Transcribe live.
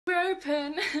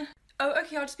open. Oh,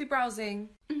 okay, I'll just be browsing.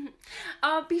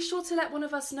 Be sure to let one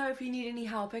of us know if you need any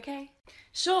help, okay?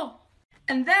 Sure.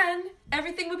 And then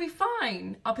everything will be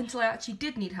fine up until I actually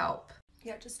did need help.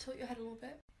 Yeah, just tilt your head a little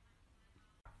bit.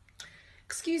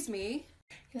 Excuse me.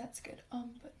 Yeah, that's good.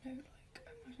 But no,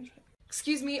 like,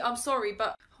 excuse me, I'm sorry,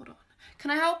 but hold on.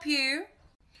 Can I help you?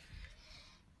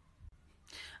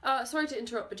 Sorry to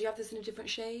interrupt, but do you have this in a different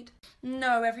shade?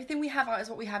 No, everything we have out is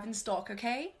what we have in stock,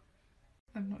 okay?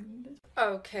 I'm not even this.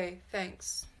 Okay,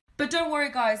 thanks. But don't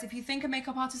worry, guys, if you think a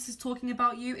makeup artist is talking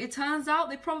about you, it turns out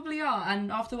they probably are,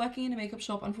 and after working in a makeup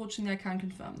shop, unfortunately, I can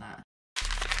confirm that.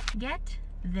 Get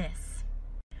this.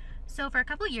 So for a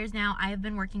couple of years now, I have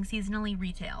been working seasonally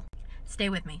retail. Stay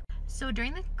with me. So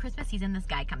during the Christmas season, this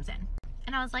guy comes in,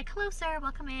 and I was like, hello, sir,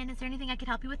 welcome in. Is there anything I could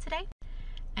help you with today?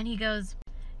 And he goes,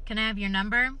 can I have your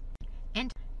number?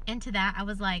 And into that, I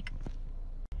was like,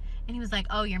 and he was like,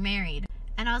 oh, you're married.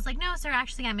 And I was like, no, sir,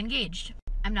 actually, I'm engaged.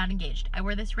 I'm not engaged. I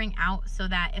wear this ring out so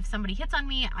that if somebody hits on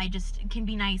me, I just can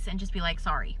be nice and just be like,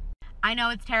 sorry. I know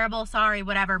it's terrible, sorry,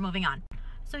 whatever, moving on.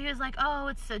 So he was like, oh,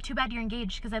 it's too bad you're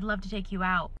engaged because I'd love to take you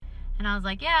out. And I was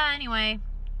like, yeah, anyway,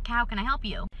 how can I help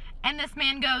you? And this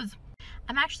man goes,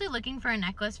 I'm actually looking for a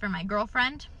necklace for my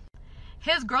girlfriend.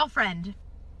 His girlfriend.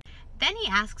 Then he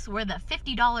asks where the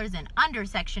 $50 and under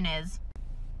section is.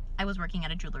 I was working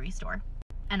at a jewelry store,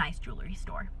 a nice jewelry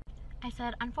store. I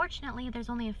said, unfortunately, there's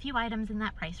only a few items in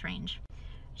that price range.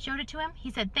 Showed it to him.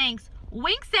 He said, thanks,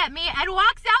 winks at me, and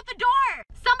walks out the door.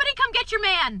 Somebody come get your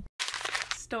man.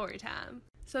 Story time.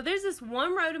 So there's this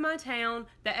one road in my town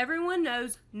that everyone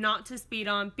knows not to speed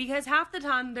on because half the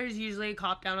time there's usually a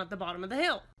cop down at the bottom of the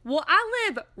hill. Well, I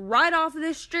live right off of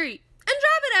this street and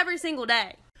drive it every single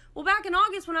day. Well, back in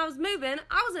August when I was moving,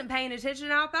 I wasn't paying attention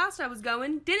to how fast I was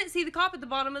going, didn't see the cop at the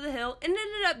bottom of the hill, and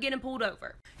ended up getting pulled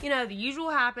over. You know, the usual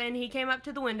happened. He came up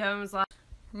to the window and was like,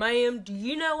 ma'am, do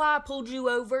you know why I pulled you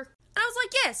over? And I was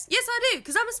like, yes, I do,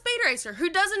 because I'm a speed racer who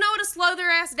doesn't know how to slow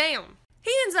their ass down.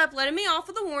 He ends up letting me off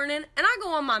with a warning, and I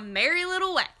go on my merry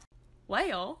little way.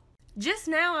 Well, just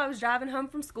now I was driving home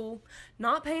from school,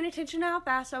 not paying attention to how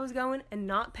fast I was going, and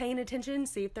not paying attention to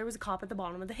see if there was a cop at the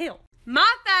bottom of the hill. My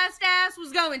fast ass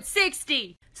was going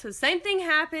 60. So the same thing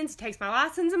happens, takes my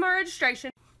license and my registration.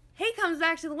 He comes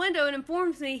back to the window and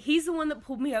informs me he's the one that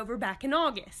pulled me over back in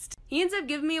August. He ends up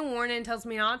giving me a warning and tells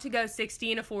me not to go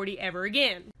 60 and a 40 ever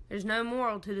again. There's no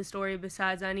moral to the story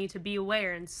besides I need to be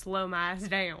aware and slow my ass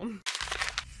down.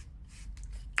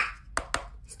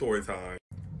 Story time.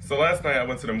 So last night I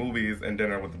went to the movies and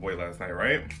dinner with the boy last night,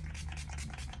 right?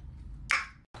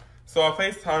 So I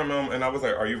FaceTime him and I was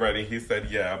like, are you ready? He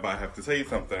said, yeah, but I have to tell you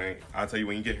something. I'll tell you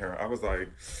when you get here. I was like,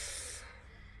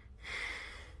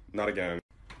 not again.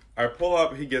 I pull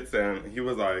up, he gets in. He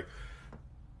was like,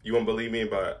 you won't believe me,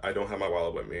 but I don't have my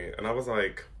wallet with me. And I was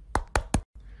like,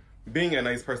 being a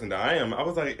nice person that I am, I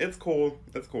was like, it's cool.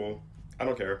 It's cool. I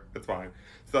don't care. It's fine.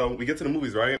 So we get to the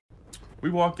movies, right? We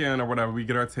walk in or whatever. We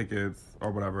get our tickets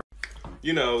or whatever.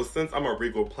 You know, since I'm a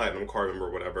Regal Platinum card member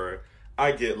or whatever,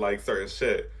 I get like certain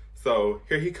shit. So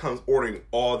here he comes ordering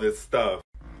all this stuff.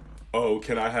 Oh,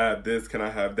 can I have this? Can I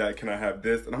have that? Can I have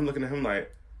this? And I'm looking at him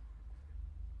like,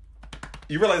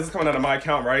 you realize it's coming out of my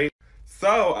account, right?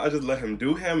 So I just let him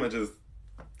do him and just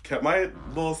kept my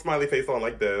little smiley face on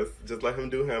like this. Just let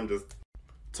him do him. Just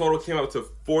total came out to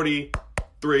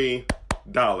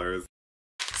 $43.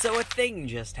 So a thing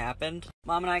just happened.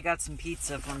 Mom and I got some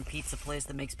pizza from a pizza place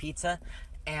that makes pizza.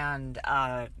 And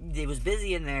it was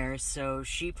busy in there, so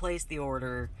she placed the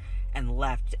order and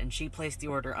left, and she placed the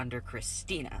order under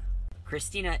Christina.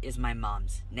 Christina is my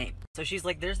mom's name. So she's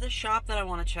like, there's this shop that I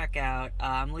want to check out.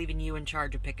 I'm leaving you in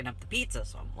charge of picking up the pizza.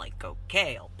 So I'm like,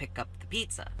 okay, I'll pick up the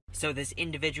pizza. So this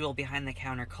individual behind the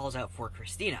counter calls out for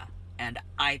Christina, and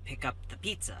I pick up the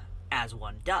pizza, as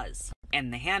one does.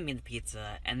 And they hand me the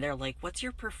pizza, and they're like, what's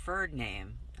your preferred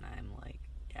name? And I'm like,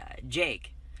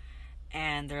 Jake.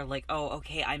 And they're like, oh,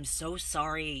 okay, I'm so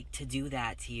sorry to do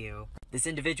that to you. This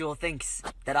individual thinks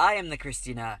that I am the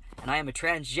Christina, and I am a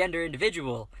transgender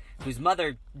individual whose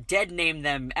mother dead named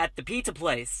them at the pizza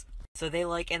place. So they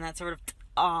like, in that sort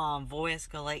of voice,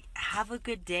 go like, have a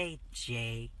good day,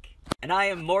 Jake. And I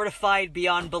am mortified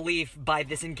beyond belief by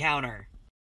this encounter.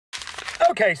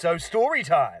 Okay, so story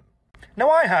time. Now,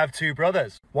 I have two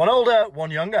brothers, one older,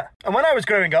 one younger. And when I was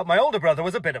growing up, my older brother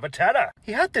was a bit of a terror.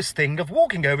 He had this thing of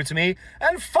walking over to me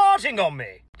and farting on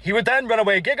me. He would then run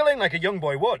away giggling like a young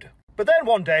boy would. But then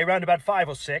one day, round about 5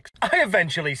 or 6, I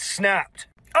eventually snapped.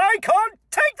 I can't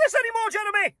take this anymore,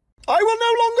 Jeremy! I will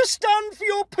no longer stand for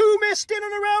your poo mist in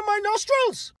and around my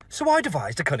nostrils! So I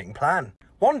devised a cunning plan.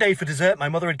 One day for dessert, my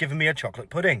mother had given me a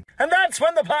chocolate pudding. And that's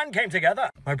when the plan came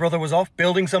together. My brother was off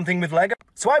building something with Lego,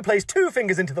 so I placed 2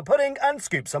 fingers into the pudding and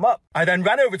scooped some up. I then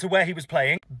ran over to where he was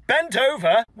playing, bent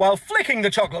over while flicking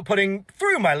the chocolate pudding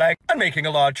through my leg and making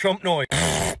a large Trump noise.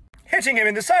 Hitting him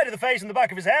in the side of the face and the back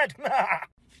of his head.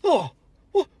 Oh,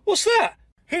 what's that?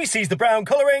 He sees the brown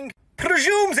colouring,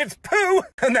 presumes it's poo,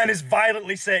 and then is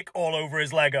violently sick all over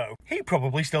his Lego. He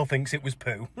probably still thinks it was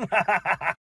poo.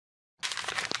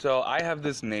 So I have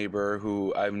this neighbor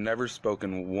who I've never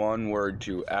spoken one word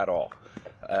to at all.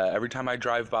 Every time I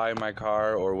drive by in my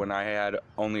car, or when I had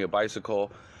only a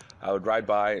bicycle, I would ride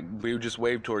by, we would just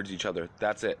wave towards each other.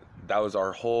 That's it. That was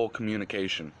our whole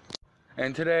communication.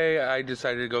 And today I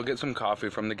decided to go get some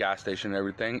coffee from the gas station and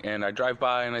everything, and I drive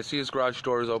by and I see his garage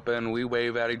doors open, we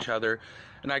wave at each other,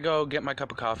 and I go get my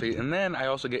cup of coffee, and then I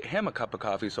also get him a cup of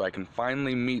coffee so I can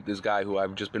finally meet this guy who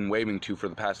I've just been waving to for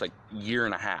the past year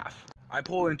and a half. I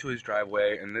pull into his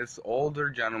driveway, and this older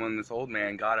gentleman, this old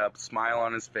man, got up, smile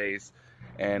on his face,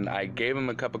 and I gave him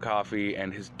a cup of coffee,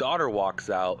 and his daughter walks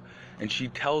out, and she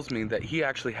tells me that he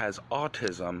actually has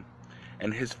autism,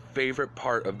 and his favorite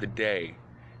part of the day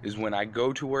is when I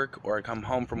go to work or I come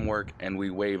home from work and we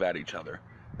wave at each other.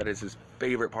 That is his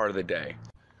favorite part of the day.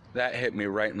 That hit me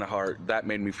right in the heart. That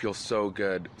made me feel so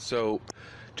good. So,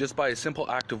 just by a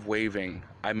simple act of waving,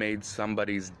 I made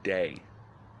somebody's day.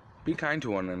 Be kind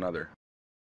to one another.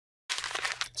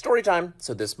 Story time.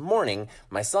 So this morning,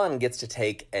 my son gets to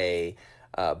take a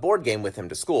board game with him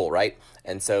to school, right?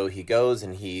 And so he goes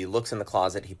and he looks in the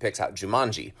closet, he picks out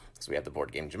Jumanji, because we have the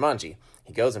board game Jumanji.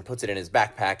 He goes and puts it in his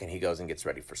backpack and he goes and gets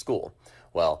ready for school.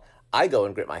 Well, I go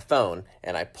and grab my phone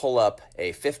and I pull up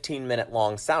a 15-minute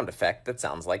long sound effect that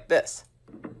sounds like this.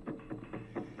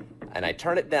 And I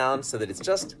turn it down so that it's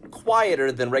just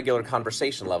quieter than regular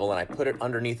conversation level, and I put it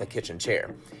underneath a kitchen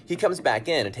chair. He comes back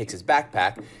in and takes his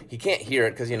backpack. He can't hear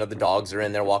it because, the dogs are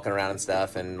in there walking around and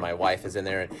stuff, and my wife is in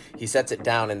there, and he sets it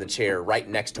down in the chair right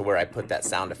next to where I put that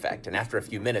sound effect. And after a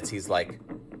few minutes, he's like,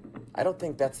 I don't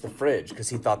think that's the fridge, because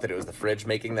he thought that it was the fridge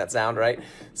making that sound, right?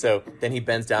 So then he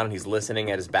bends down and he's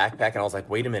listening at his backpack, and I was like,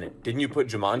 wait a minute, didn't you put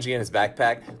Jumanji in his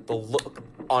backpack? The look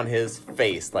on his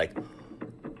face,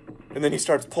 and then he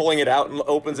starts pulling it out and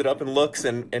opens it up and looks,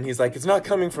 and he's like, it's not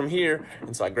coming from here.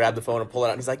 And so I grab the phone and pull it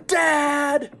out, and he's like,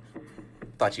 Dad!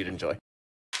 Thought you'd enjoy.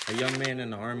 A young man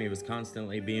in the army was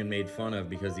constantly being made fun of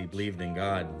because he believed in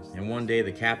God. And one day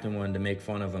the captain wanted to make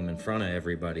fun of him in front of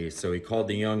everybody, so he called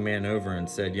the young man over and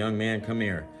said, young man, come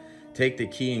here. Take the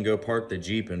key and go park the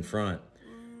Jeep in front.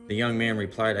 The young man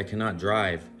replied, I cannot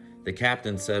drive. The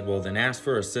captain said, well, then ask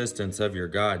for assistance of your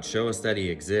God. Show us that he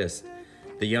exists.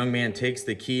 The young man takes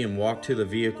the key and walks to the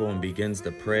vehicle and begins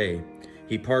to pray.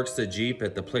 He parks the Jeep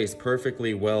at the place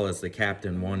perfectly well as the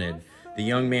captain wanted. The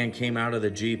young man came out of the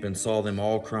Jeep and saw them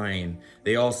all crying.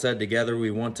 They all said together,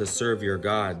 we want to serve your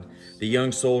God. The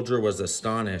young soldier was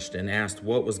astonished and asked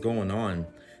what was going on.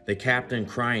 The captain,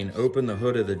 crying, opened the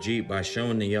hood of the Jeep by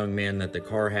showing the young man that the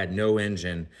car had no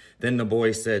engine. Then the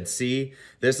boy said, see,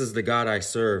 this is the God I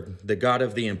serve, the God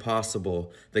of the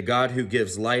impossible, the God who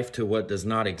gives life to what does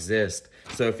not exist.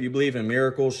 So if you believe in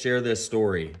miracles, share this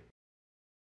story.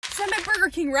 So I'm at Burger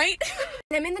King, right?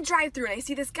 And I'm in the drive-thru and I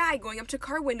see this guy going up to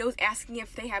car windows asking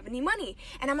if they have any money.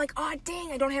 And I'm like, oh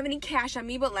dang, I don't have any cash on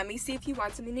me, but let me see if he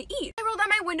wants something to eat. I roll down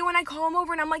my window and I call him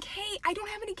over and I'm like, hey, I don't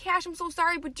have any cash, I'm so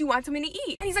sorry, but do you want something to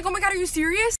eat? And he's like, oh my God, are you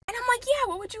serious? And I'm like, yeah,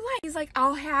 what would you like? He's like,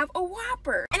 I'll have a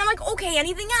Whopper. And I'm like, okay,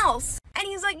 anything else? And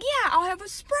he's like, yeah, I'll have a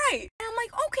Sprite. And I'm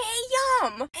like,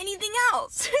 okay, yum, anything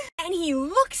else? And he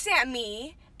looks at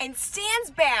me and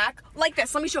stands back like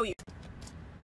this. Let me show you.